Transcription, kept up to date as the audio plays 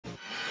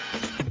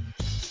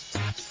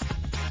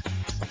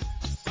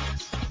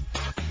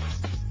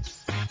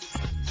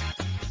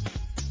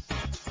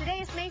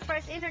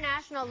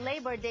International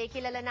Labor Day,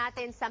 kilala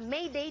natin sa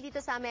May Day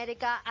dito sa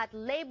Amerika at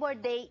Labor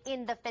Day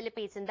in the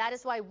Philippines. And that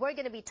is why we're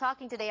going to be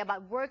talking today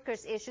about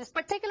workers' issues,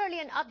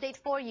 particularly an update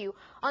for you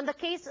on the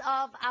case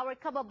of our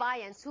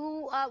Kababayans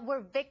who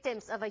were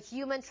victims of a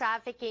human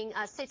trafficking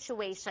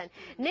situation.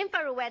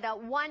 Nympha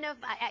Rueda,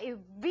 I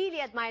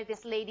really admire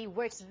this lady,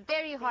 works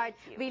very hard,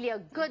 really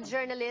a good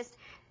journalist.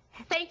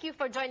 Thank you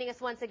for joining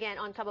us once again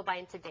on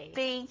Kababayan today.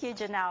 Thank you,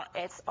 Janelle.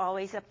 It's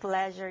always a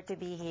pleasure to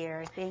be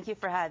here. Thank you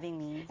for having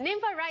me.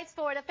 Nympha writes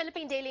for the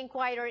Philippine Daily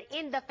Inquirer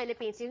in the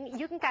Philippines.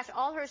 You can catch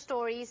all her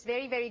stories.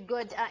 Very, very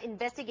good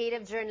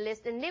investigative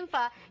journalist. And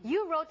Nympha,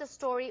 you wrote a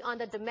story on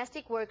the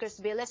domestic workers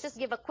bill. Let's just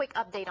give a quick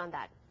update on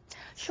that.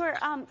 Sure.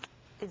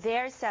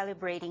 They're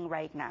celebrating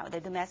right now,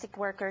 the domestic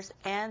workers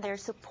and their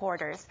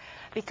supporters,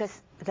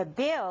 because the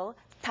bill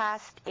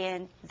passed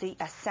in the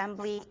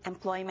Assembly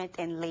Employment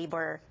and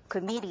Labor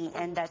Committee,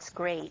 and that's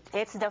great.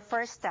 It's the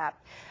first step,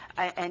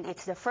 and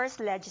it's the first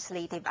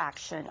legislative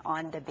action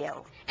on the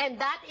bill. And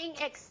that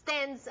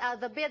extends,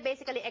 the bill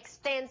basically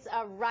extends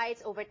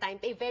rights, overtime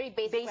pay, very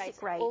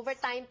basic rights,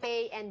 overtime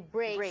pay and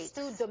breaks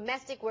to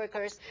domestic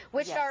workers,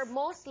 which are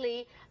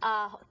mostly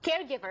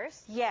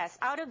caregivers. Yes,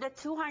 out of the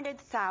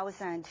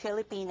 200,000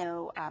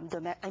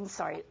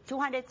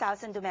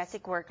 200,000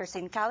 domestic workers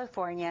in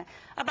California,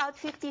 about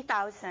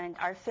 50,000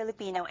 are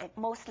Filipino and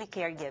mostly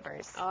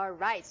caregivers. All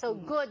right, so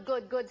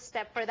good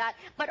step for that.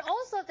 But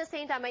also at the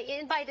same time, I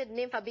invited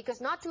Nympha because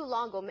not too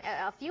long ago,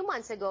 a few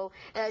months ago,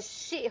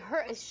 she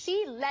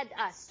led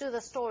us to the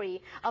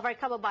story of our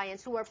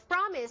Kababayans who were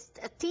promised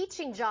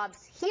teaching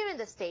jobs here in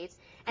the States,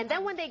 and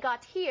then when they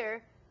got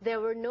here, there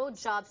were no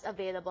jobs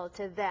available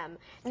to them.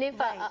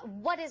 Nympha,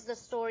 what is the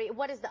story?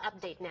 What is the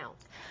update now?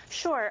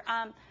 Sure.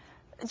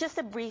 Just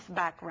a brief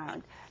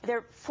background.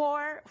 There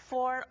are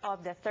four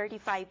of the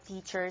 35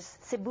 teachers,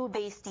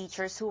 Cebu-based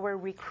teachers, who were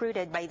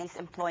recruited by this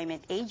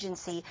employment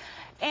agency.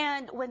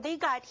 And when they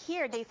got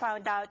here, they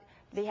found out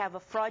they have a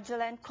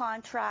fraudulent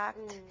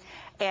contract,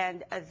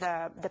 and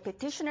the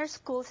petitioner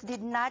schools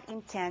did not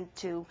intend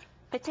to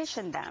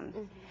petition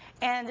them.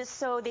 And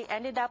so they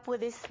ended up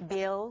with this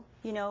bill.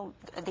 You know,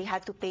 they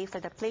had to pay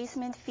for the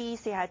placement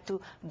fees, they had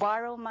to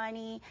borrow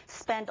money,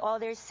 spend all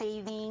their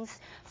savings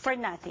for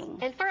nothing.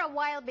 And for a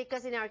while,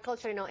 because in our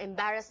culture, you know,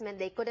 embarrassment,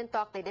 they couldn't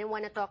talk, they didn't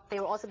want to talk, they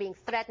were also being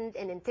threatened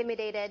and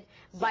intimidated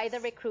by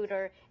the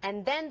recruiter.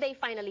 And then they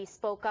finally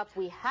spoke up.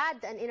 We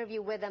had an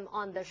interview with them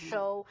on the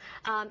show.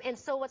 And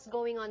so what's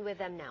going on with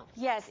them now?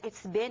 Yes,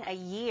 it's been a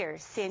year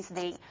since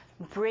they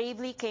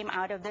bravely came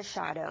out of the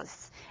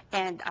shadows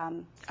and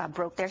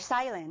broke their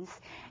silence.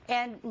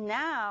 And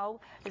now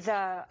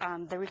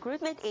the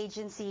recruitment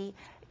agency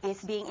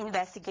is being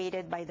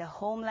investigated by the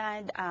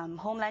Homeland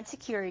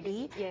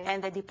Security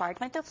and the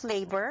Department of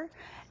Labor,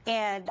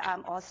 and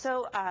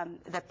also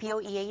the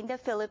POEA in the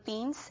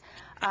Philippines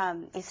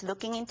is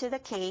looking into the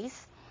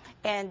case.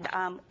 And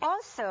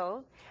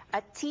also,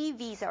 a T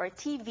visa or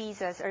T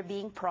visas are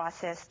being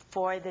processed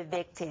for the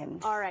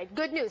victims. All right,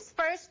 good news.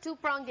 First,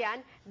 two-pronged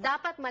yan,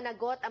 dapat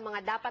managot ang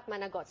mga dapat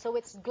managot. So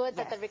it's good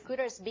that the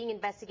recruiter is being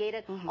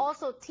investigated.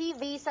 Also, T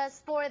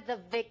visas for the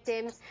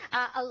victims.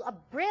 A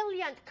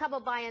brilliant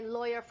Kababayan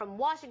lawyer from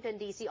Washington,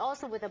 D.C.,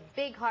 also with a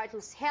big heart,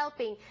 who's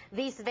helping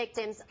these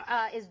victims,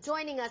 is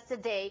joining us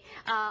today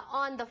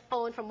on the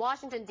phone from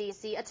Washington,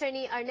 D.C.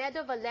 Attorney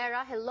Arnedo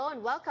Valera, hello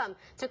and welcome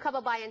to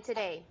Kababayan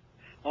today.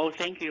 Oh,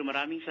 thank you.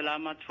 Maraming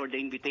salamat for the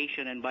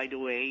invitation. And by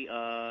the way,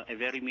 a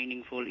very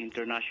meaningful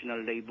International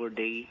Labor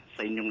Day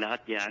sa inyong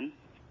lahat yan.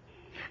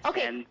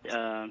 Okay. And,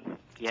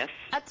 yes?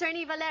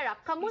 Attorney Valera,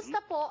 kamusta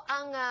po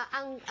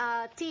ang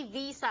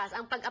T-visas,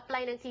 ang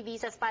pag-apply ng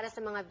T-visas para sa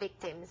mga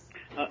victims?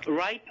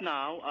 Right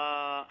now,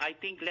 I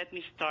think let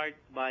me start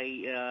by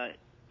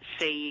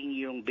saying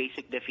yung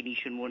basic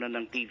definition muna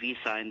ng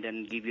T-visa and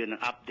then give you an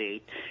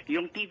update.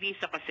 Yung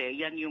T-visa kasi,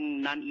 yan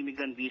yung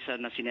non-immigrant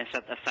visa na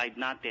sineset aside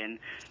natin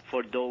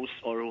for those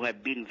or who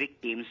have been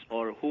victims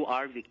or who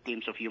are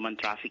victims of human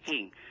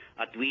trafficking.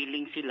 At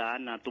willing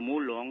sila na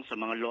tumulong sa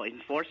mga law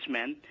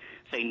enforcement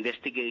sa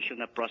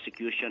investigation at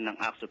prosecution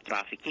ng acts of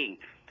trafficking.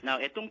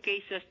 Now, itong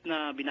cases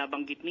na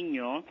binabanggit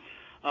ninyo,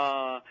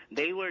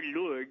 they were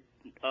lured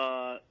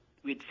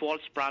with false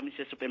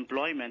promises of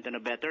employment and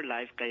a better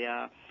life,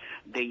 kaya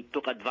they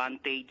took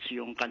advantage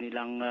yung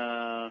kanilang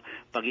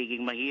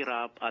pagiging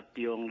mahirap at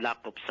yung lack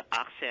of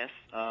access.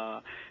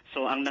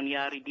 So ang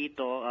nangyari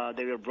dito,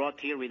 they were brought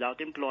here without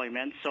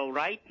employment. So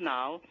right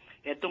now,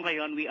 etong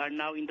ngayon, we are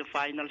now in the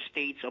final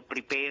stage of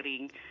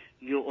preparing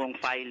yung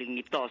filing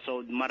nito.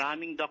 So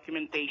maraming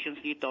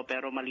documentations dito,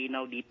 pero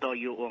malinaw dito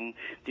yung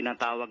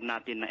tinatawag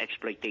natin na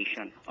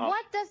exploitation.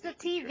 What does the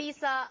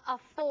T-visa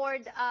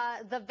afford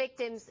the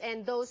victims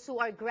and those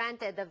who are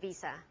granted the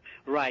visa?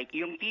 Right.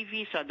 Yung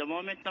T-visa, the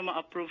moment na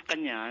ma-approve ka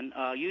niyan,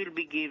 you will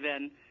be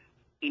given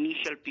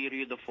initial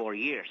period of 4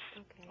 years.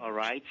 Okay. All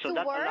right? So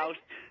that allows,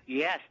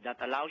 yes, that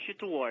allows you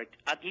to work.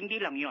 At hindi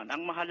lang yon.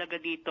 Ang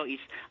mahalaga dito is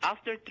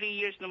after 3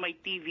 years na may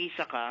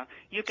T-visa ka,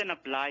 you can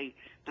apply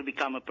to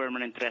become a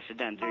permanent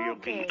resident or your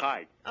green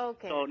card.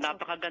 Okay. So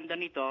napakaganda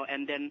nito,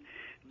 and then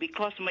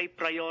because may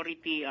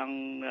priority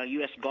ang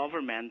U.S.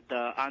 government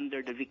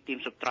under the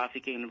Victims of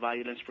Trafficking and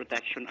Violence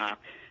Protection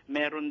Act,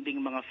 meron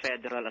ding mga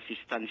federal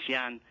assistance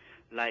yan,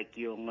 like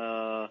yung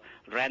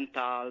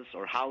rentals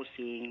or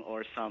housing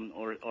or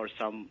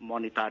some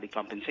monetary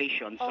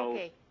compensation. So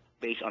Okay.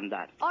 based on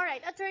that. All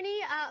right,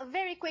 attorney,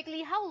 very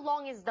quickly, how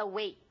long is the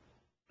wait?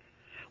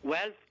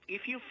 Well,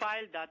 if you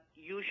file that,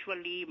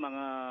 usually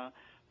mga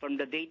from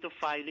the date of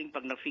filing,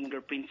 pag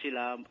na-fingerprint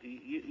sila,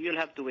 you'll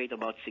have to wait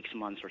about 6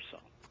 months or so.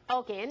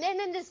 Okay, and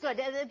then this is good.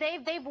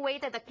 They've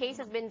waited. The case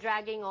has been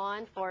dragging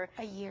on for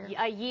A year.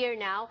 A year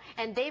now,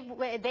 and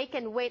they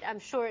can wait, I'm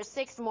sure,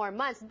 6 more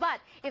months. But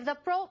if the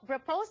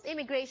proposed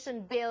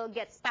immigration bill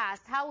gets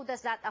passed, how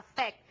does that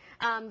affect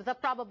the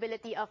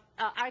probability of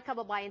our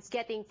kababayans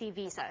getting T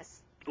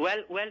visas?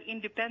 Well,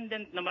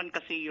 independent naman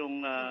kasi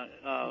yung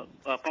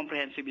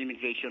comprehensive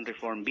immigration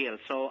reform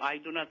bill. So I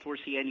do not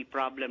foresee any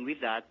problem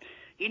with that.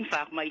 In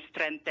fact, may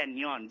strengthen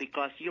yon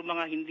because yung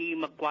mga hindi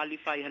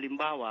mag-qualify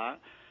halimbawa,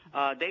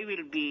 they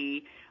will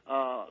be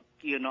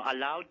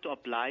allowed to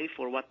apply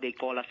for what they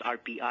call as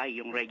RPI,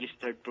 yung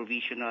Registered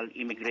Provisional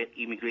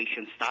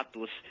Immigration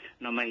Status,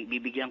 na may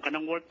bibigyan ka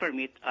ng work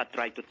permit at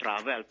right to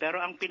travel.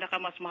 Pero ang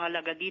pinakamas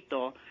mahalaga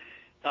dito,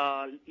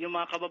 yung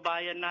mga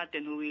kababayan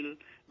natin who will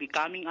be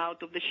coming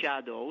out of the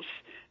shadows,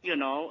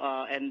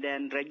 and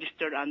then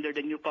registered under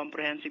the new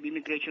Comprehensive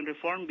Immigration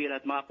Reform Bill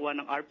at makakuha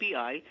ng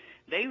RPI,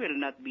 they will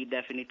not be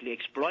definitely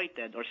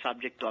exploited or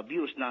subject to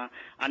abuse. Na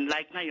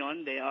unlike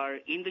ngayon, they are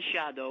in the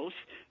shadows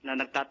na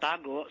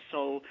nagtatago,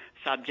 so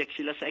subject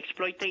sila sa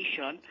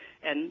exploitation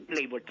and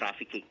labor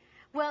trafficking.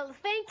 Well,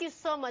 thank you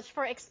so much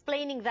for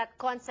explaining that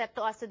concept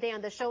to us today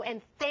on the show,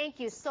 and thank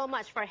you so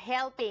much for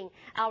helping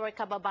our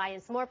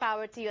kababayans. More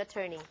power to you,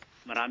 attorney.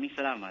 Maraming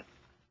salamat.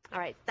 All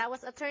right, that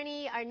was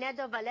Attorney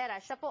Arnedo Valera.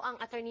 Siya po ang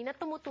attorney na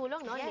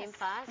tumutulong, no, Yes.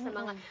 Nympha, sa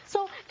mga...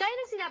 So, gaya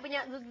ng sinabi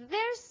niya,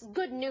 there's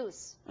good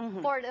news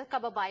for the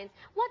kababayans.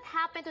 What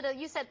happened to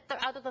you said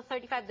out of the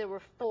 35, there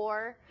were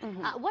 4.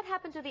 What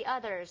happened to the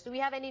others? Do we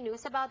have any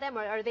news about them,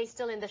 or are they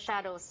still in the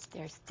shadows?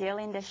 They're still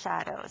in the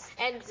shadows.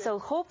 And So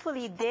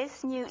hopefully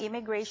this new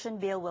immigration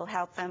bill will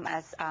help them,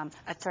 as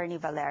Attorney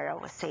Valera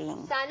was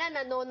saying. sana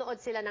nanonood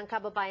sila ng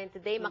Kababayan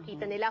Today.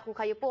 Makita nila kung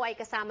kayo po ay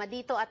kasama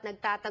dito at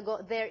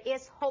nagtatago. There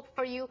is hope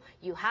for you.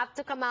 You have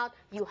to come out.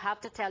 You have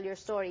to tell your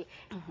story.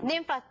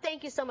 Nympha,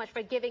 thank you so much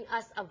for giving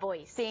us a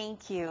voice.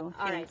 Thank you.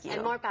 All right, Thank you.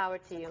 and more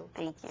power to you.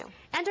 Thank you.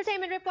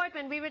 Entertainment Report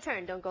when we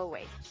return. Don't go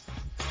away.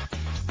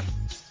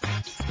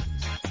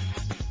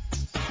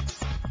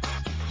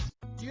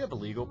 Do you have a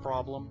legal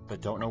problem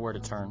but don't know where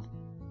to turn?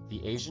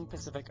 The Asian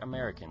Pacific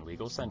American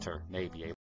Legal Center may be able